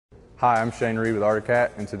Hi, I'm Shane Reed with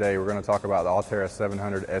Cat, and today we're going to talk about the Alterra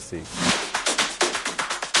 700 SE.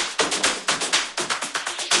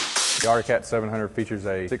 The Cat 700 features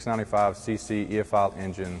a 695cc EFI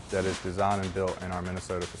engine that is designed and built in our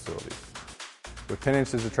Minnesota facilities. With 10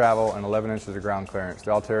 inches of travel and 11 inches of ground clearance, the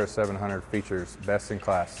Alterra 700 features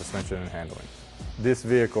best-in-class suspension and handling. This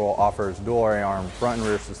vehicle offers dual A-arm front and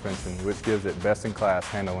rear suspension, which gives it best-in-class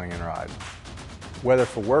handling and ride. Whether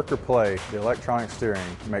for work or play, the electronic steering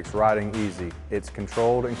makes riding easy. It's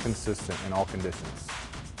controlled and consistent in all conditions.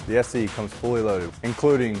 The SE comes fully loaded,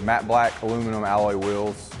 including matte black aluminum alloy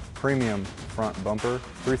wheels, premium front bumper,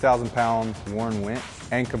 3,000-pound worn winch,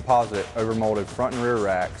 and composite overmolded front and rear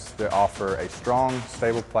racks that offer a strong,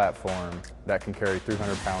 stable platform that can carry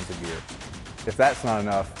 300 pounds of gear. If that's not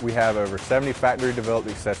enough, we have over 70 factory-developed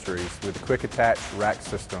accessories with a quick-attach rack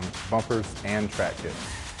system, bumpers, and track kits.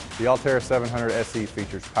 The Alterra 700 SE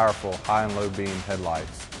features powerful high and low beam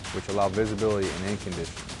headlights, which allow visibility in any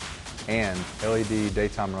conditions, and LED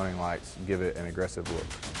daytime running lights give it an aggressive look.